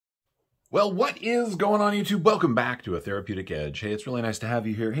Well, what is going on, YouTube? Welcome back to A Therapeutic Edge. Hey, it's really nice to have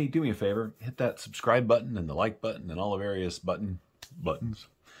you here. Hey, do me a favor. Hit that subscribe button and the like button and all the various buttons.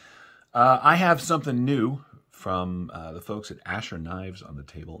 I have something new from the folks at Asher Knives on the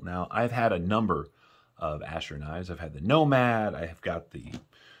table. Now, I've had a number of Asher knives. I've had the Nomad. I have got the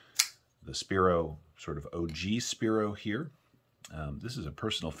Spiro, sort of OG Spiro here. This is a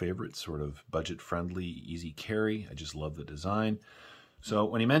personal favorite, sort of budget-friendly, easy carry. I just love the design. So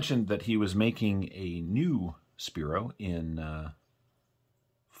when he mentioned that he was making a new Spiro in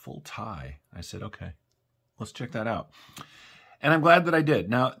full tie, I said, okay, let's check that out. And I'm glad that I did.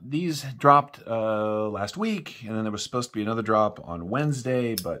 Now, these dropped last week, and then there was supposed to be another drop on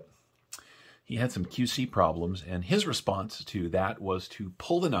Wednesday, but he had some QC problems, and his response to that was to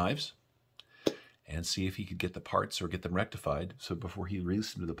pull the knives and see if he could get the parts or get them rectified so before he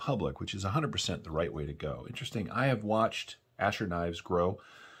released them to the public, which is 100% the right way to go. Interesting. I have watched Asher Knives grow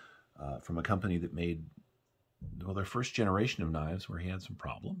from a company that made, well, their first generation of knives where he had some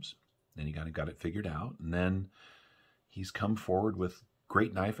problems. Then he kind of got it figured out. And then he's come forward with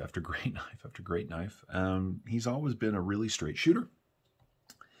great knife after great knife after great knife. He's always been a really straight shooter.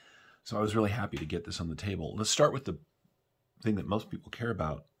 So I was really happy to get this on the table. Let's start with the thing that most people care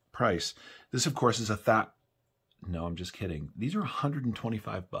about, price. This, of course, is a that. No, I'm just kidding. These are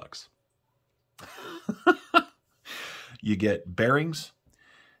 $125. You get bearings,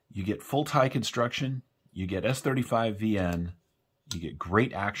 you get full tie construction, you get S35 VN, you get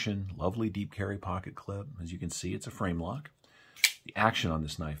great action, lovely deep carry pocket clip. As you can see, it's a frame lock. The action on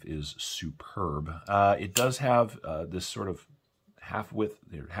this knife is superb. It does have this sort of half width,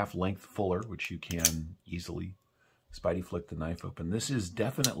 half length fuller, which you can easily spidey flick the knife open. This is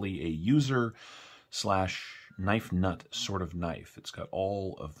definitely a user slash knife nut sort of knife. It's got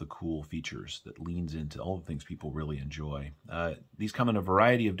all of the cool features that leans into all the things people really enjoy. These come in a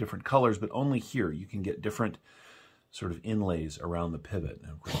variety of different colors, but only here you can get different sort of inlays around the pivot.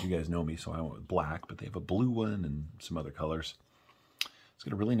 Now, of course, you guys know me, so I went with black, but they have a blue one and some other colors. It's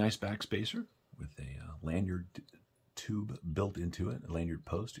got a really nice back spacer with a lanyard tube built into it, a lanyard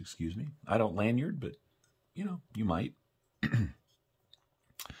post, excuse me. I don't lanyard, but you know, you might.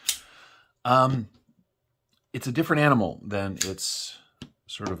 It's a different animal than its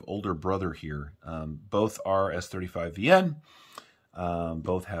sort of older brother here. Both are S35 VN.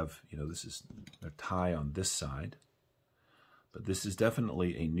 Both have, you know, this is a tie on this side. But this is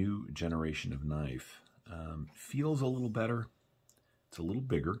definitely a new generation of knife. Feels a little better. It's a little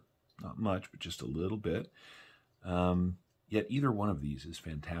bigger. Not much, but just a little bit. Yet either one of these is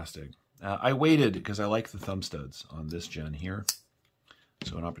fantastic. I waited because I like the thumb studs on this gen here.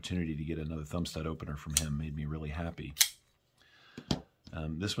 So an opportunity to get another thumb stud opener from him made me really happy.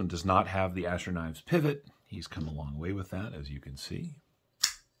 This one does not have the Asher Knives pivot. He's come a long way with that, as you can see.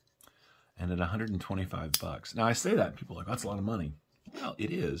 And at $125. Now, I say that, and people are like, that's a lot of money. Well,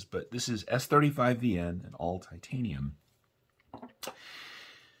 it is, but this is S35 VN and all titanium.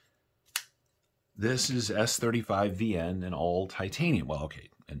 This is S35 VN and all titanium. Well, okay,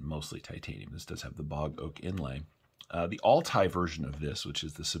 and mostly titanium. This does have the bog oak inlay. The all-tie version of this, which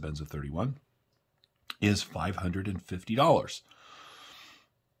is the Sebenza 31, is $550.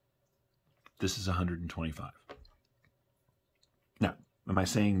 This is $125. Now, am I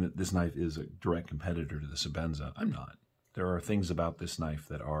saying that this knife is a direct competitor to the Sebenza? I'm not. There are things about this knife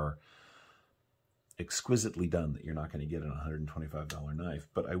that are exquisitely done that you're not going to get in a $125 knife.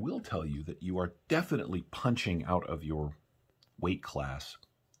 But I will tell you that you are definitely punching out of your weight class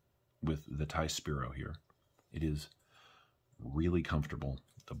with the Thai Spiro here. It is really comfortable.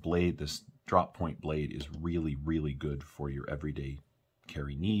 The blade, this drop point blade, is really, really good for your everyday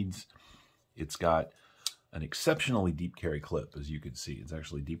carry needs. It's got an exceptionally deep carry clip, as you can see. It's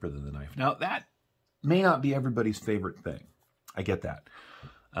actually deeper than the knife. Now, that may not be everybody's favorite thing. I get that.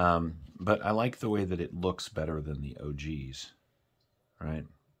 But I like the way that it looks better than the OGs, right?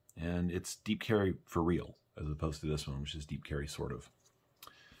 And it's deep carry for real, as opposed to this one, which is deep carry sort of.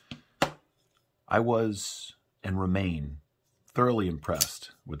 I was and remain thoroughly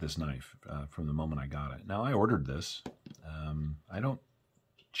impressed with this knife from the moment I got it. Now, I ordered this. I don't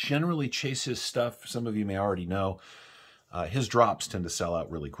generally chase his stuff. Some of you may already know. His drops tend to sell out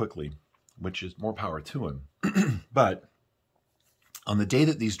really quickly, which is more power to him. But on the day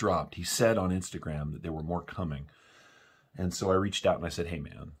that these dropped, he said on Instagram that there were more coming. And so I reached out and I said, hey,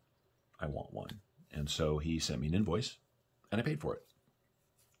 man, I want one. And so he sent me an invoice, and I paid for it.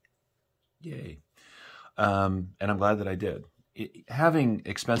 Yay. And I'm glad that I did. Having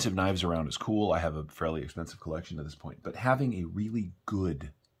expensive knives around is cool. I have a fairly expensive collection at this point. But having a really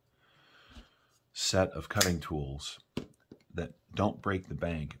good set of cutting tools that don't break the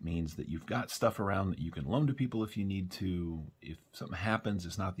bank means that you've got stuff around that you can loan to people if you need to. If something happens,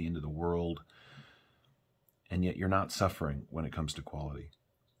 it's not the end of the world. And yet you're not suffering when it comes to quality.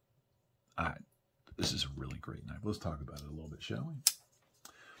 This is a really great knife. Let's talk about it a little bit, shall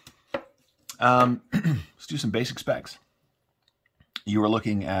we? Let's do some basic specs. You are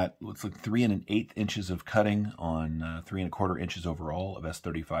looking at, let's look, 3 1/8 inches of cutting on 3 1/4 inches overall of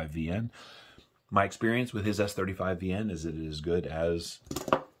S35 VN. My experience with his S35 VN is that it is as good as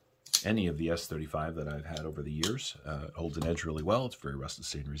any of the S35 that I've had over the years. It holds an edge really well. It's very rust and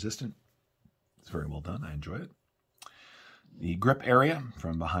stain resistant. It's very well done. I enjoy it. The grip area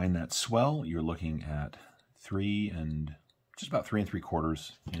from behind that swell, you're looking at just about 3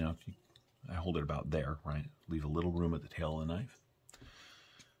 3/4. You know, I hold it about there, right? Leave a little room at the tail of the knife.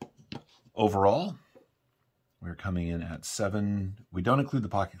 Overall, we're coming in at 7. We don't include the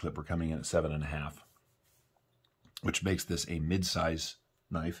pocket clip. We're coming in at 7.5, which makes this a mid-size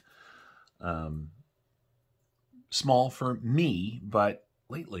knife. Small for me, but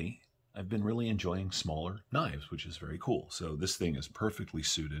lately I've been really enjoying smaller knives, which is very cool. So this thing is perfectly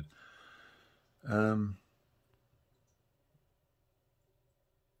suited. What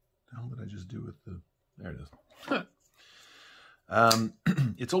the hell did I just do with the... There it is.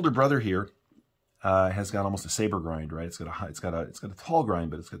 Its older brother here has got almost a saber grind, right? It's got a tall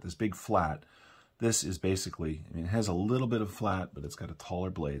grind, but it's got this big flat. This is basically, I mean, it has a little bit of flat, but it's got a taller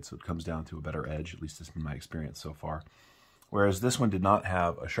blade, so it comes down to a better edge. At least this has been my experience so far. Whereas this one did not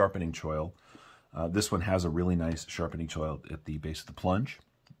have a sharpening choil. This one has a really nice sharpening choil at the base of the plunge,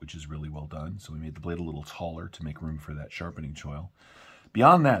 which is really well done. So we made the blade a little taller to make room for that sharpening choil.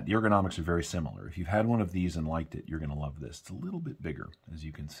 Beyond that, the ergonomics are very similar. If you've had one of these and liked it, you're going to love this. It's a little bit bigger, as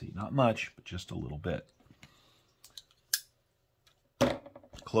you can see. Not much, but just a little bit.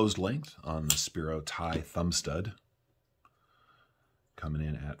 Closed length on the Spiro tie thumb stud. Coming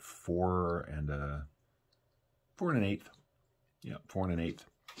in at 4 1/8. Yeah, 4 1/8.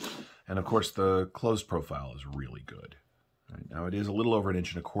 And of course, the closed profile is really good. Right? Now, it is a little over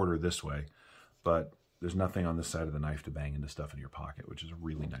 1.25 inches this way, but there's nothing on this side of the knife to bang into stuff in your pocket, which is a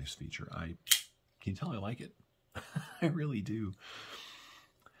really nice feature. Can you tell I like it? I really do.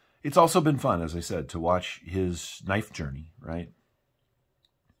 It's also been fun, as I said, to watch his knife journey, right?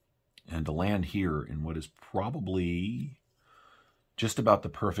 And to land here in what is probably just about the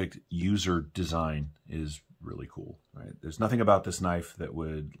perfect user design is really cool, right? There's nothing about this knife that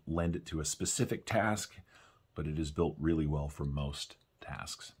would lend it to a specific task, but it is built really well for most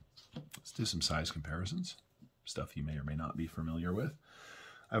tasks. Let's do some size comparisons, stuff you may or may not be familiar with.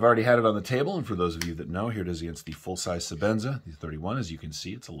 I've already had it on the table, and for those of you that know, here it is against the full-size Sebenza, the 31. As you can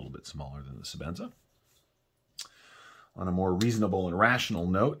see, it's a little bit smaller than the Sebenza. On a more reasonable and rational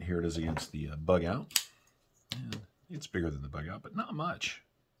note, here it is against the Bug Out. And it's bigger than the Bug Out, but not much,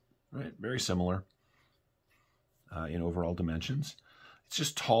 right? Very similar in overall dimensions. It's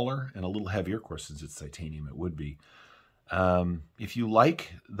just taller and a little heavier. Of course, since it's titanium, it would be. If you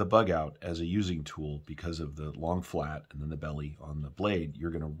like the Bug Out as a using tool because of the long flat and then the belly on the blade,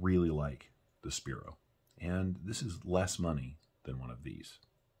 you're going to really like the Spiro. And this is less money than one of these.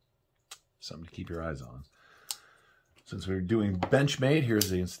 Something to keep your eyes on. Since we're doing Benchmade,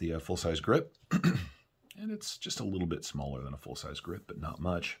 here's against the full-size grip. And it's just a little bit smaller than a full-size grip, but not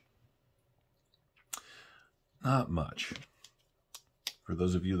much. Not much. For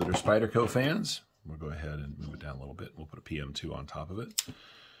those of you that are Spyderco fans, we'll go ahead and move it down a little bit. We'll put a PM2 on top of it.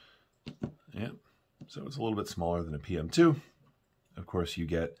 Yeah, so it's a little bit smaller than a PM2. Of course, you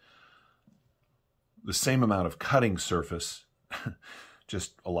get the same amount of cutting surface,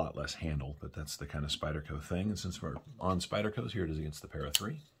 just a lot less handle, but that's the kind of Spyderco thing. And since we're on Spydercos, here it is against the Para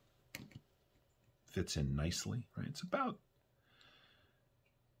 3. Fits in nicely, right? It's about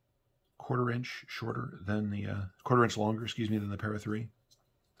 1/4 inch shorter than the, 1/4 inch longer, excuse me, than the Para 3.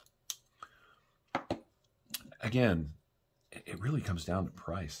 Again, it really comes down to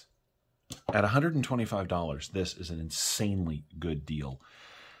price. At $125, this is an insanely good deal.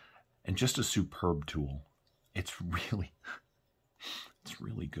 And just a superb tool. It's really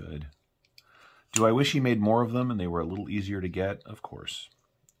good. Do I wish he made more of them and they were a little easier to get? Of course.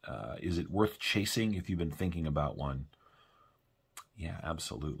 Is it worth chasing if you've been thinking about one? Yeah,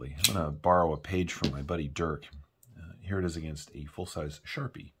 absolutely. I'm going to borrow a page from my buddy Dirk. Here it is against a full-size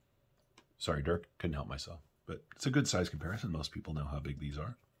Sharpie. Sorry, Dirk, couldn't help myself. But it's a good size comparison. Most people know how big these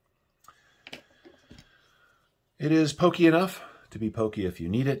are. It is pokey enough to be pokey if you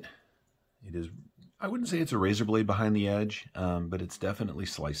need it. It is, I wouldn't say it's a razor blade behind the edge, but it's definitely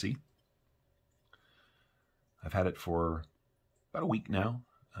slicey. I've had it for about a week now.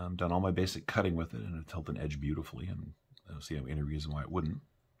 Done all my basic cutting with it, and it's held an edge beautifully. I'm I don't see any reason why it wouldn't.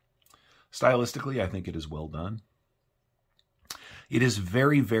 Stylistically, I think it is well done. It is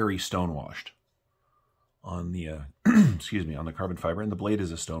very, very stonewashed on the excuse me, on the carbon fiber, and the blade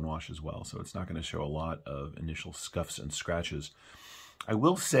is a stonewash as well, so it's not going to show a lot of initial scuffs and scratches. I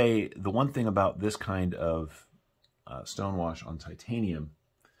will say the one thing about this kind of stonewash on titanium,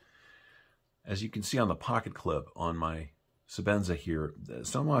 as you can see on the pocket clip on my Sebenza here, the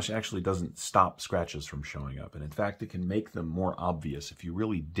stonewash actually doesn't stop scratches from showing up, and in fact it can make them more obvious. If you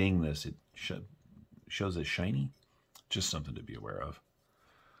really ding this, it shows as shiny. Just something to be aware of.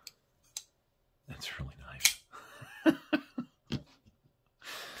 That's really nice.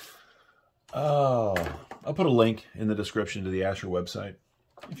 Oh, I'll put a link in the description to the Asher website.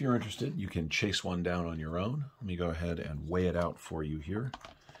 If you're interested, you can chase one down on your own. Let me go ahead and weigh it out for you here.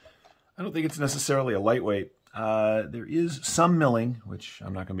 I don't think it's necessarily a lightweight. There is some milling, which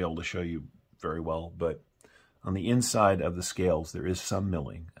I'm not going to be able to show you very well, but on the inside of the scales, there is some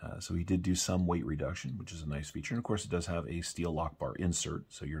milling. So he did do some weight reduction, which is a nice feature. And of course, it does have a steel lock bar insert,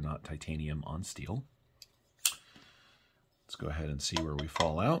 so you're not titanium on steel. Let's go ahead and see where we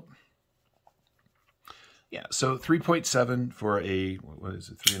fall out. Yeah, so 3.7 for a, what is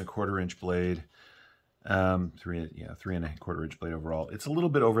it, 3¼ inch blade. 3¼ inch blade overall. It's a little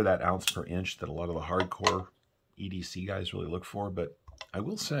bit over that ounce per inch that a lot of the hardcore EDC guys really look for, but I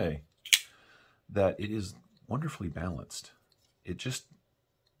will say that it is wonderfully balanced. It just,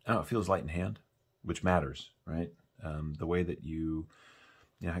 I don't know, it feels light in hand, which matters, right? The way that you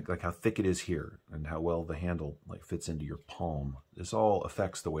know, like how thick it is here and how well the handle like fits into your palm. This all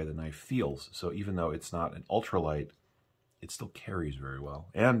affects the way the knife feels. So even though it's not an ultralight, it still carries very well.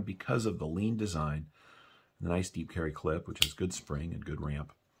 And because of the lean design, the nice deep carry clip, which has good spring and good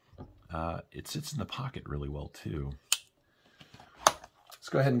ramp, it sits in the pocket really well too. Let's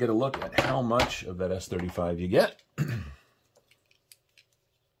go ahead and get a look at how much of that S35 you get.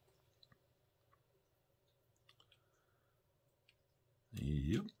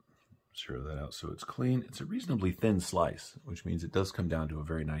 Yep, zero that out so it's clean. It's a reasonably thin slice, which means it does come down to a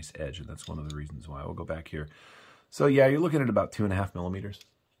very nice edge, and that's one of the reasons why. We'll go back here. So yeah, you're looking at about 2.5 millimeters.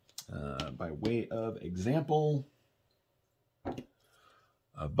 By way of example,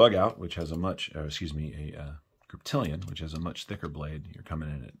 a bug out, which has a much, a Griptilian, which has a much thicker blade, you're coming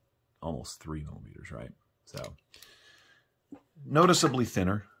in at almost 3 millimeters, right? So noticeably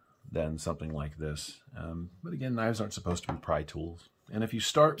thinner than something like this. But again, knives aren't supposed to be pry tools. And if you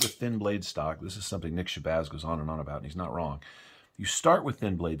start with thin blade stock, this is something Nick Shabazz goes on and on about, and he's not wrong. If you start with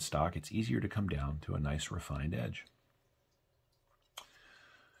thin blade stock, it's easier to come down to a nice refined edge.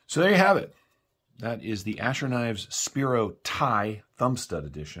 So there you have it. That is the Asher Knives Spiro Tie Thumb Stud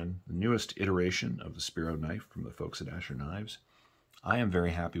Edition, the newest iteration of the Spiro knife from the folks at Asher Knives. I am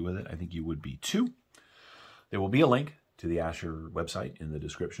very happy with it. I think you would be too. There will be a link to the Asher website in the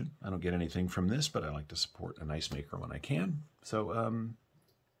description. I don't get anything from this, but I like to support a nice maker when I can. So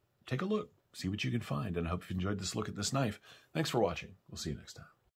take a look, see what you can find, and I hope you enjoyed this look at this knife. Thanks for watching. We'll see you next time.